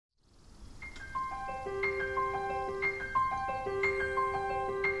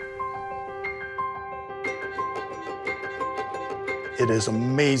It is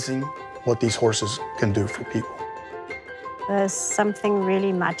amazing what these horses can do for people. There's something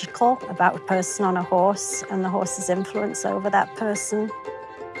really magical about a person on a horse and the horse's influence over that person.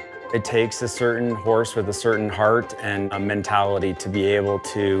 It takes a certain horse with a certain heart and a mentality to be able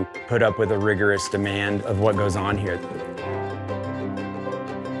to put up with a rigorous demand of what goes on here.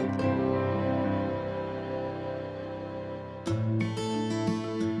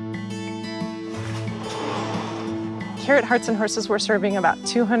 Here at Hearts and Horses, we're serving about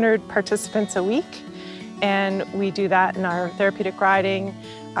 200 participants a week, and we do that in our therapeutic riding,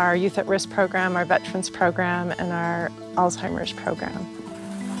 our youth at risk program, our veterans program, and our Alzheimer's program.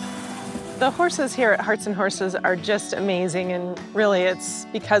 The horses here at Hearts and Horses are just amazing, and really it's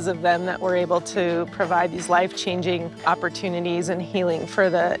because of them that we're able to provide these life-changing opportunities and healing for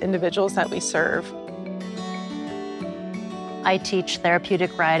the individuals that we serve. I teach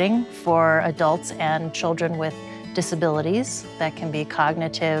therapeutic riding for adults and children with disabilities that can be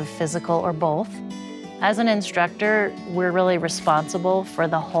cognitive, physical, or both. As an instructor, we're really responsible for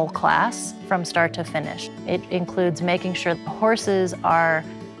the whole class from start to finish. It includes making sure the horses are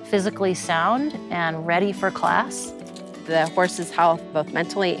physically sound and ready for class. The horse's health, both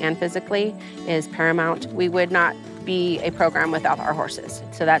mentally and physically, is paramount. We would not be a program without our horses,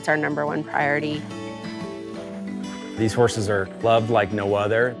 so that's our #1 priority. These horses are loved like no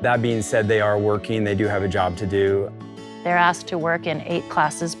other. That being said, they are working, they do have a job to do. They're asked to work in 8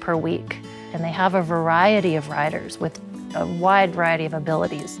 classes per week, and they have a variety of riders with a wide variety of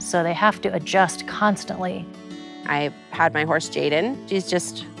abilities, so they have to adjust constantly. I've had my horse Jayden. She's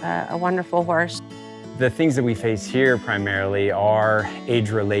just a wonderful horse. The things that we face here primarily are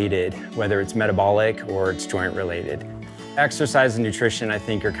age-related, whether it's metabolic or it's joint-related. Exercise and nutrition, I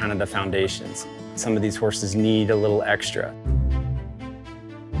think, are kind of the foundations. Some of these horses need a little extra.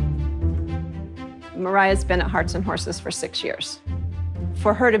 Mariah's been at Hearts and Horses for 6 years.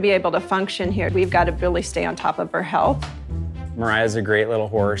 For her to be able to function here, we've got to really stay on top of her health. Mariah's a great little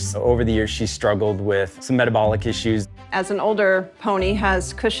horse. Over the years, she's struggled with some metabolic issues. As an older pony,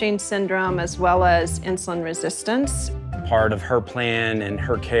 has Cushing's syndrome as well as insulin resistance. Part of her plan and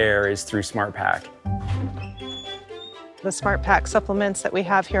her care is through SmartPak. The SmartPak supplements that we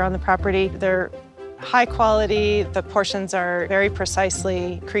have here on the property, they're high quality. The portions are very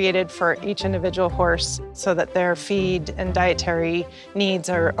precisely created for each individual horse so that their feed and dietary needs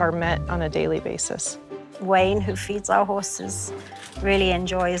are met on a daily basis. Wayne, who feeds our horses, really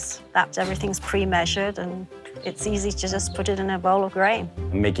enjoys that. Everything's pre-measured and it's easy to just put it in a bowl of grain.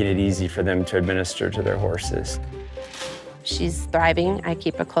 Making it easy for them to administer to their horses. She's thriving. I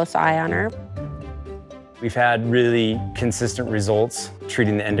keep a close eye on her. We've had really consistent results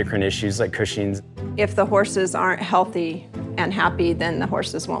treating the endocrine issues like Cushing's. If the horses aren't healthy and happy, then the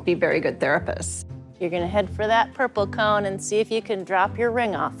horses won't be very good therapists. You're gonna head for that purple cone and see if you can drop your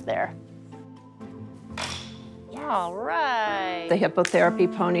ring off there. All right. The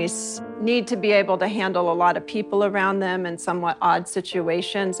hippotherapy ponies need to be able to handle a lot of people around them in somewhat odd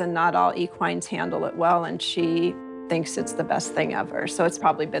situations, and not all equines handle it well, and she thinks it's the best thing ever. So it's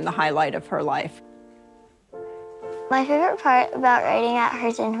probably been the highlight of her life. My favorite part about riding at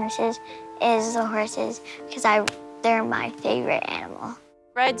Hearts and Horses is the horses, because they're my favorite animal.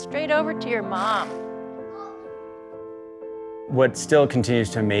 Ride straight over to your mom. What still continues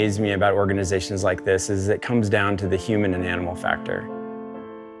to amaze me about organizations like this is it comes down to the human and animal factor.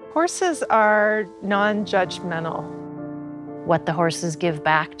 Horses are non-judgmental. What the horses give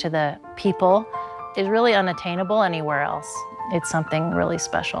back to the people is really unattainable anywhere else. It's something really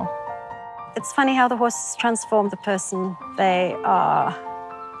special. It's funny how the horses transform the person. They are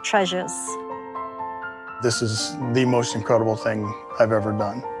treasures. This is the most incredible thing I've ever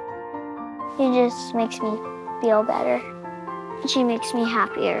done. She just makes me feel better. She makes me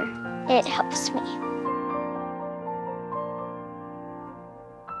happier. It helps me.